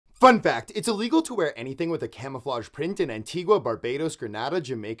Fun fact, it's illegal to wear anything with a camouflage print in Antigua, Barbados, Grenada,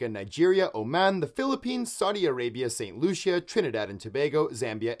 Jamaica, Nigeria, Oman, the Philippines, Saudi Arabia, St. Lucia, Trinidad and Tobago,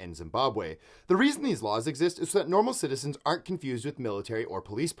 Zambia, and Zimbabwe. The reason these laws exist is so that normal citizens aren't confused with military or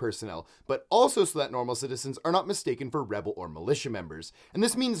police personnel, but also so that normal citizens are not mistaken for rebel or militia members. And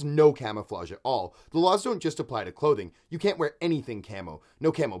this means no camouflage at all. The laws don't just apply to clothing. You can't wear anything camo.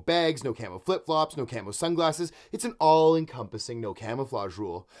 No camo bags, no camo flip-flops, no camo sunglasses. It's an all-encompassing no camouflage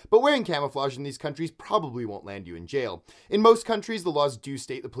rule. But wearing camouflage in these countries probably won't land you in jail. In most countries, the laws do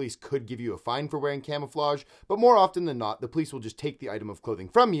state the police could give you a fine for wearing camouflage, but more often than not, the police will just take the item of clothing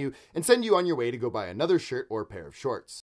from you and send you on your way to go buy another shirt or pair of shorts.